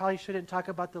we probably shouldn't talk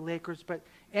about the Lakers, but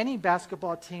any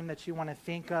basketball team that you want to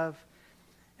think of.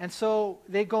 And so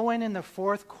they go in the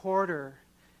fourth quarter,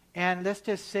 and let's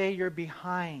just say you're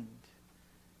behind.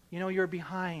 You're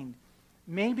behind.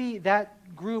 Maybe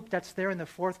that group that's there in the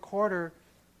fourth quarter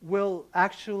will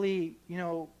actually,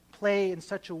 play in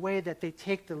such a way that they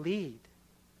take the lead.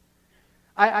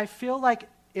 I feel like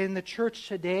in the church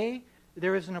today,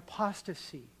 there is an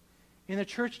apostasy. In the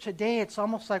church today, it's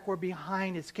almost like we're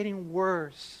behind. It's getting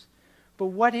worse. But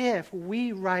what if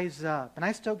we rise up? And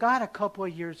I still got a couple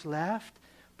of years left,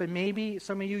 but maybe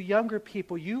some of you younger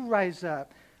people, you rise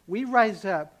up. We rise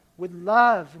up with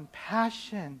love and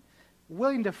passion,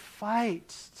 willing to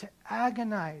fight, to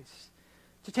agonize,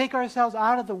 to take ourselves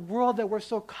out of the world that we're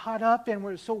so caught up in,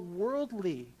 we're so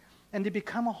worldly, and to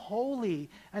become holy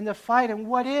and to fight. And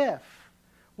what if?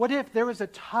 What if there was a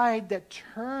tide that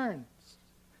turns?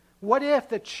 What if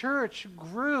the church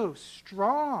grew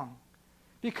strong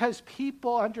because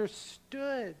people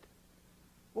understood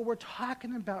what we're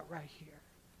talking about right here?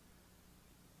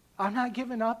 I'm not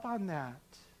giving up on that.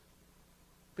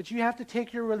 But you have to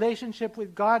take your relationship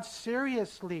with God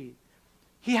seriously.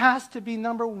 He has to be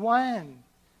number one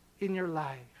in your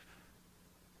life.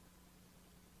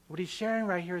 What he's sharing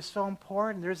right here is so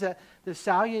important. There's the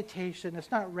salutation.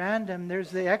 It's not random. There's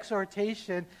the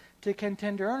exhortation to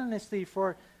contend earnestly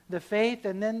for the faith.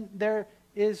 And then there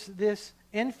is this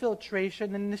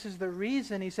infiltration. And this is the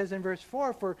reason, he says in verse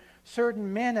 4, "For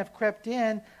certain men have crept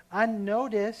in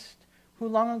unnoticed, who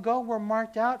long ago were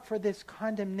marked out for this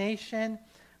condemnation,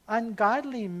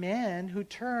 ungodly men who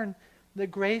turn the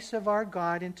grace of our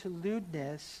God into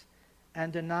lewdness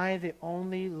and deny the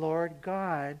only Lord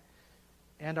God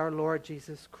and our Lord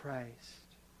Jesus Christ."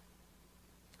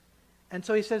 And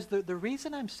so he says, the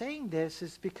reason I'm saying this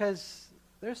is because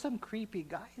there's some creepy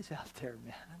guys out there,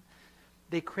 man.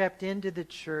 They crept into the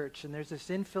church, and there's this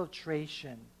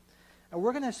infiltration. And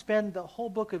we're going to spend the whole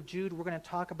book of Jude, we're going to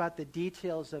talk about the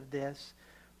details of this.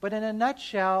 But in a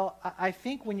nutshell, I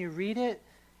think when you read it,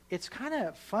 it's kind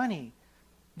of funny.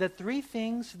 The three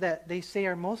things that they say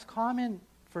are most common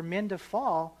for men to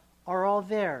fall are all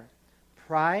there: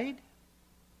 pride,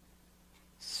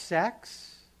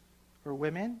 sex, or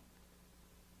women,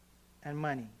 and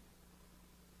money.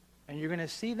 And you're going to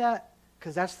see that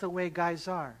because that's the way guys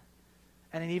are.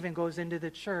 And it even goes into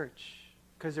the church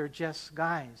because they're just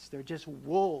guys. They're just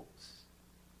wolves.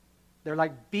 They're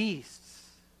like beasts.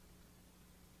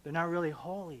 They're not really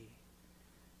holy.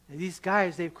 And these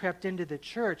guys, they've crept into the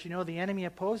church. The enemy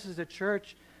opposes the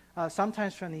church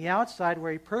sometimes from the outside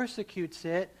where he persecutes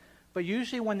it. But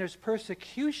usually when there's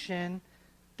persecution,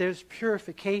 there's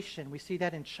purification. We see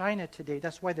that in China today.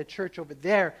 That's why the church over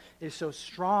there is so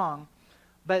strong.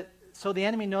 But so the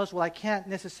enemy knows, well, I can't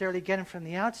necessarily get him from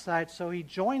the outside, so he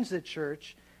joins the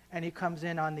church and he comes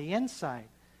in on the inside.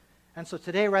 And so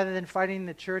today, rather than fighting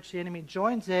the church, the enemy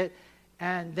joins it.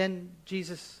 And then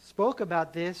Jesus spoke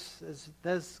about this as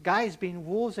those guys being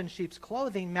wolves in sheep's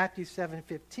clothing, Matthew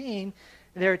 7:15.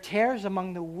 There are tares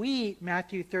among the wheat,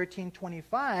 Matthew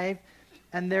 13:25.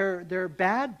 And they're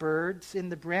bad birds in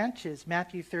the branches,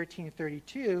 Matthew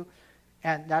 13:32.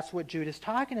 And that's what Jude is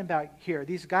talking about here.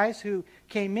 These guys who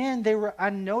came in, they were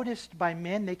unnoticed by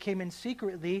men. They came in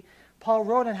secretly. Paul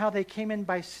wrote on how they came in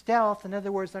by stealth, in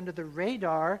other words, under the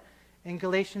radar, in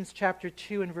Galatians chapter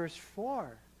 2 and verse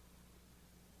 4.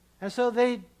 And so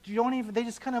they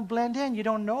just kind of blend in. You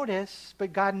don't notice,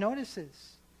 but God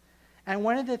notices. And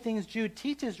one of the things Jude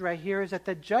teaches right here is that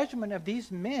the judgment of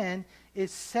these men is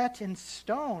set in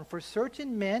stone. For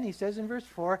certain men, he says in verse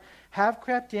 4, have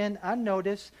crept in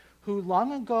unnoticed, who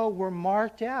long ago were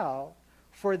marked out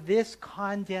for this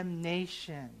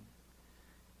condemnation.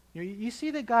 You see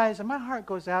the guys, and my heart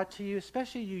goes out to you,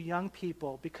 especially you young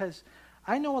people, because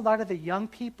I know a lot of the young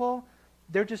people,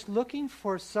 they're just looking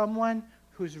for someone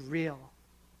who's real.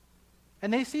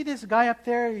 And they see this guy up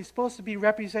there, he's supposed to be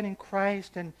representing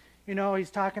Christ, and he's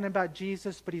talking about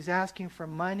Jesus, but he's asking for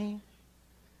money.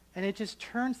 And it just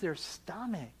turns their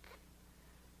stomach.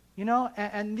 You know,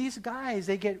 and these guys,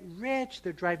 they get rich.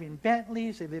 They're driving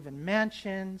Bentleys. They live in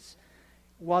mansions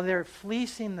while they're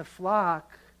fleecing the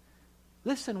flock.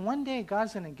 Listen, one day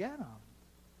God's going to get them.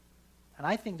 And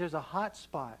I think there's a hot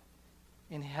spot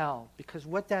in hell, because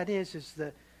what that is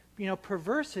the,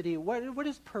 perversity. What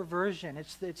is perversion?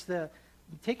 It's the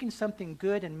taking something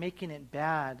good and making it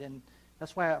bad. And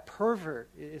that's why a pervert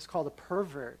is called a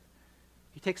pervert.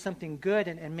 He takes something good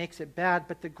and makes it bad.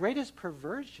 But the greatest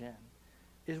perversion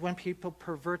is when people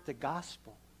pervert the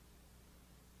gospel.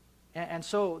 And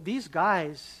so these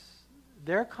guys,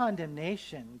 their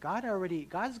condemnation,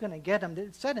 God's going to get them.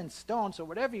 It's set in stone, so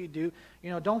whatever you do,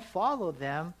 don't follow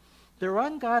them. They're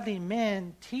ungodly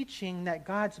men teaching that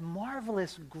God's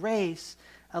marvelous grace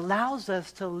allows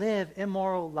us to live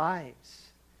immoral lives.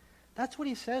 That's what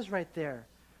he says right there.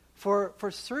 For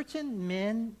certain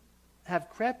men have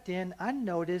crept in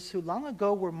unnoticed, who long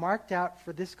ago were marked out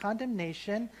for this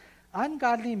condemnation,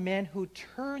 ungodly men who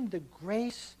turned the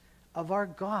grace of our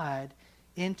God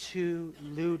into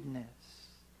lewdness.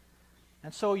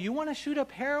 And so you want to shoot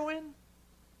up heroin?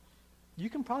 You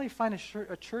can probably find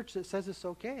a church that says it's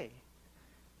okay.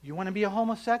 You want to be a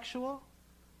homosexual?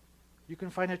 You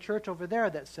can find a church over there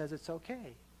that says it's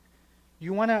okay.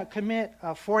 You want to commit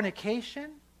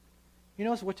fornication,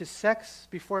 which is sex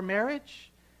before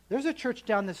marriage? There's a church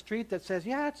down the street that says,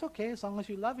 yeah, it's okay as long as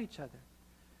you love each other.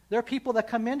 There are people that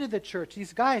come into the church,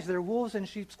 these guys, they're wolves in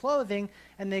sheep's clothing,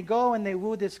 and they go and they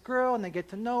woo this girl, and they get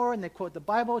to know her, and they quote the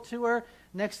Bible to her.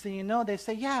 Next thing you know, they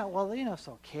say, yeah, well, it's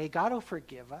okay. God will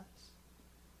forgive us.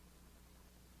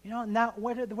 Now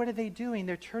what are they doing?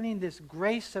 They're turning this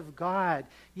grace of God.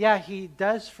 Yeah, he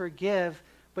does forgive,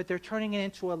 but they're turning it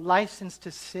into a license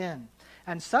to sin.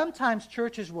 And sometimes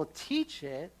churches will teach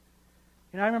it.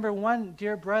 I remember one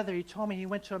dear brother, he told me he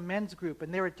went to a men's group,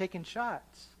 and they were taking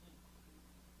shots.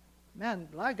 Man,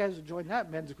 a lot of guys would join that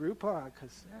men's group, huh?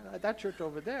 Because that church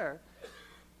over there,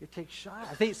 you take shots.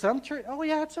 I think some church, oh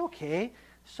yeah, it's okay.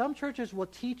 Some churches will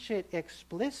teach it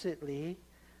explicitly,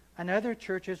 and other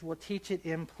churches will teach it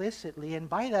implicitly. And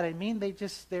by that I mean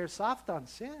they're soft on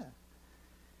sin.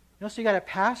 So you got a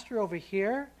pastor over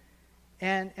here,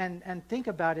 and think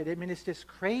about it. I mean, it's just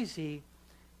crazy.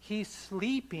 He's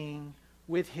sleeping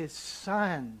with his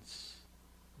son's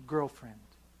girlfriend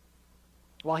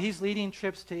while he's leading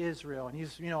trips to Israel, and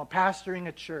he's, pastoring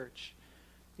a church.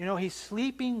 He's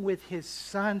sleeping with his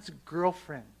son's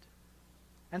girlfriend.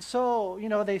 And so,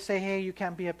 they say, hey, you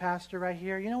can't be a pastor right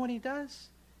here. You know what he does?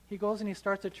 He goes and he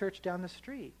starts a church down the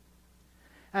street.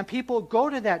 And people go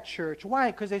to that church. Why?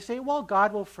 Because they say, well,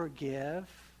 God will forgive.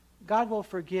 God will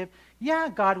forgive. Yeah,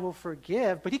 God will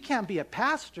forgive, but he can't be a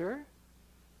pastor.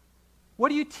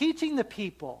 What are you teaching the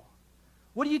people?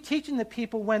 What are you teaching the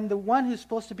people when the one who's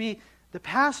supposed to be the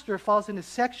pastor falls into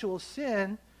sexual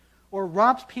sin or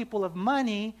robs people of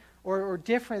money or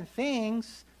different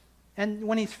things? And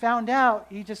when he's found out,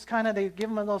 they give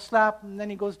him a little slap, and then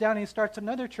he goes down and he starts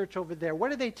another church over there.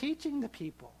 What are they teaching the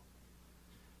people?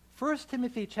 1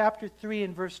 Timothy chapter 3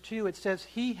 and verse 2, it says,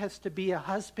 he has to be a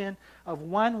husband of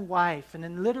one wife. And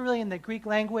then literally in the Greek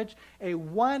language, a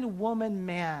one-woman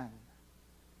man.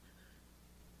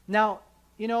 Now,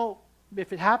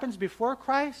 if it happens before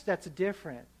Christ, that's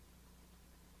different.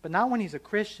 But not when he's a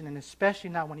Christian, and especially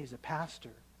not when he's a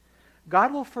pastor.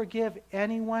 God will forgive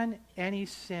anyone, any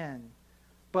sin.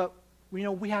 But,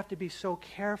 we have to be so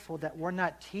careful that we're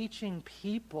not teaching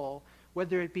people,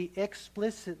 whether it be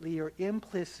explicitly or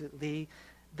implicitly,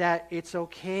 that it's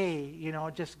okay,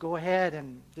 just go ahead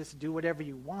and just do whatever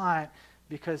you want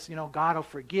because, God will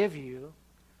forgive you.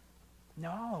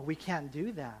 No, we can't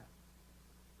do that.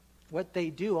 What they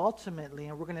do ultimately,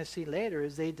 and we're going to see later,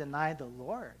 is they deny the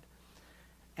Lord.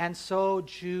 And so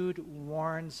Jude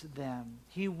warns them.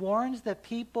 He warns the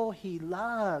people he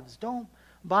loves. Don't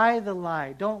buy the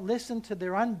lie. Don't listen to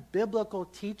their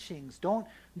unbiblical teachings. Don't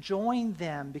join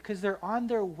them because they're on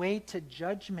their way to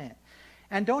judgment.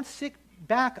 And don't sit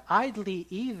back idly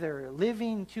either,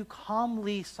 living too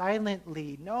calmly,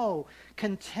 silently. No,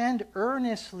 contend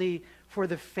earnestly for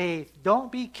the faith.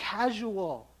 Don't be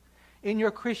casual in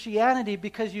your Christianity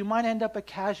because you might end up a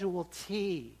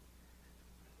casualty.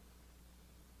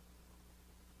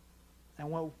 And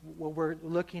what we're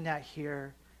looking at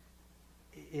here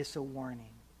is a warning.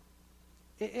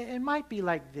 It might be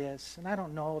like this, and I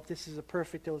don't know if this is a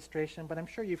perfect illustration, but I'm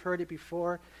sure you've heard it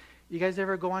before. You guys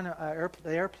ever go on an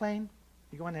airplane?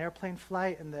 You go on an airplane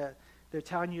flight, and they're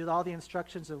telling you all the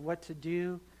instructions of what to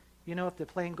do. If the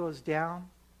plane goes down,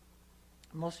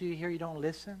 most of you here, you don't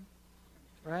listen,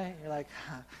 right? You're like,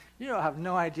 you don't have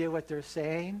no idea what they're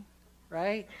saying,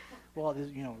 right? well, this,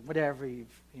 whatever,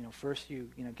 first you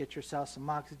get yourself some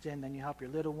oxygen, then you help your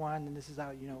little one, and this is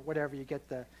how, whatever, you get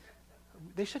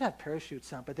they should have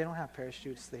parachutes on, but they don't have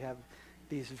parachutes. They have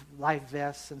these life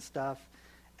vests and stuff.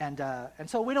 And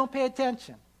so we don't pay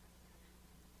attention.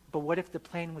 But what if the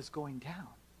plane was going down?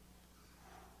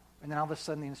 And then all of a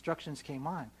sudden the instructions came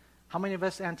on. How many of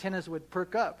us antennas would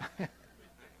perk up?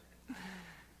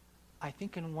 I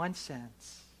think in one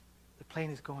sense, the plane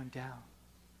is going down.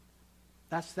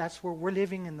 That's where we're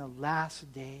living in the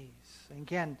last days. And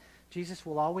again, Jesus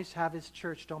will always have his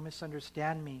church, don't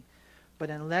misunderstand me. But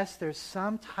unless there's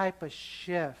some type of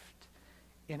shift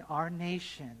in our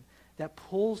nation that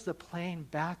pulls the plane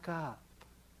back up,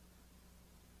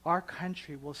 our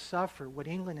country will suffer what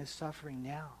England is suffering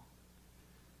now.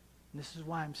 And this is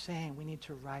why I'm saying we need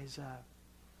to rise up.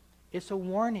 It's a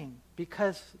warning,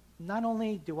 because not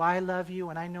only do I love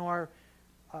you, and I know our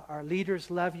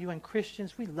leaders love you, and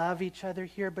Christians, we love each other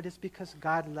here, but it's because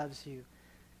God loves you.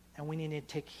 And we need to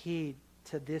take heed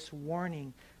to this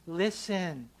warning.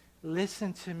 Listen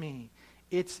to me.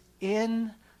 It's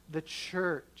in the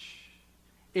church.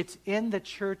 It's in the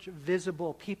church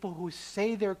visible. People who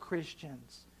say they're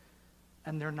Christians,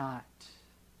 and they're not.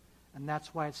 And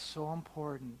that's why it's so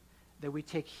important that we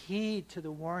take heed to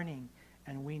the warning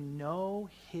and we know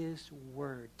his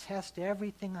word. Test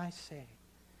everything I say.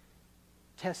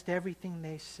 Test everything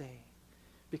they say.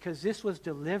 Because this was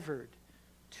delivered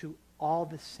to all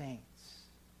the saints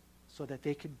so that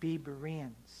they could be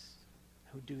Bereans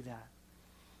who do that.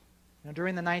 Now,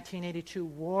 during the 1982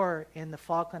 war in the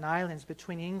Falkland Islands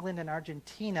between England and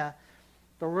Argentina,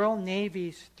 the Royal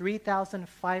Navy's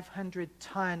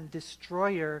 3,500-ton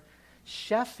destroyer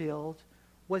Sheffield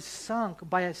was sunk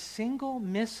by a single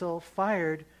missile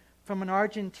fired from an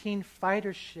Argentine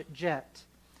fighter jet.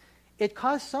 It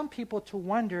caused some people to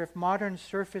wonder if modern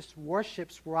surface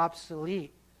warships were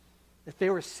obsolete, if they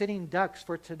were sitting ducks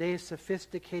for today's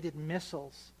sophisticated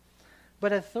missiles.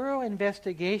 But a thorough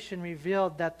investigation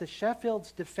revealed that the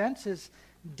Sheffield's defenses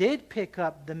did pick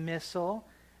up the missile,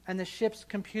 and the ship's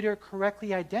computer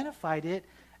correctly identified it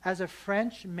as a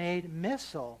French-made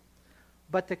missile.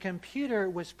 But the computer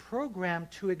was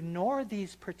programmed to ignore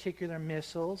these particular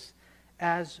missiles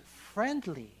as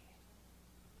friendly,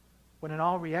 when in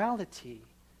all reality,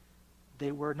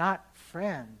 they were not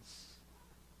friends,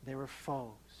 they were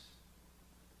foes.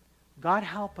 God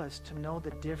help us to know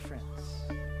the difference.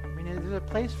 I mean, there's a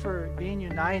place for being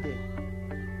united,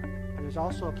 but there's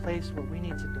also a place where we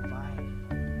need to divide.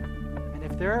 And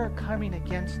if they're coming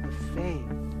against the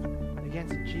faith,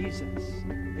 against Jesus,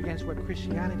 against what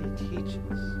Christianity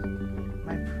teaches,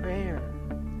 my prayer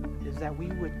is that we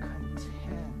would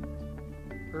contend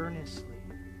earnestly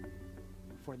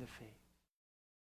for the faith.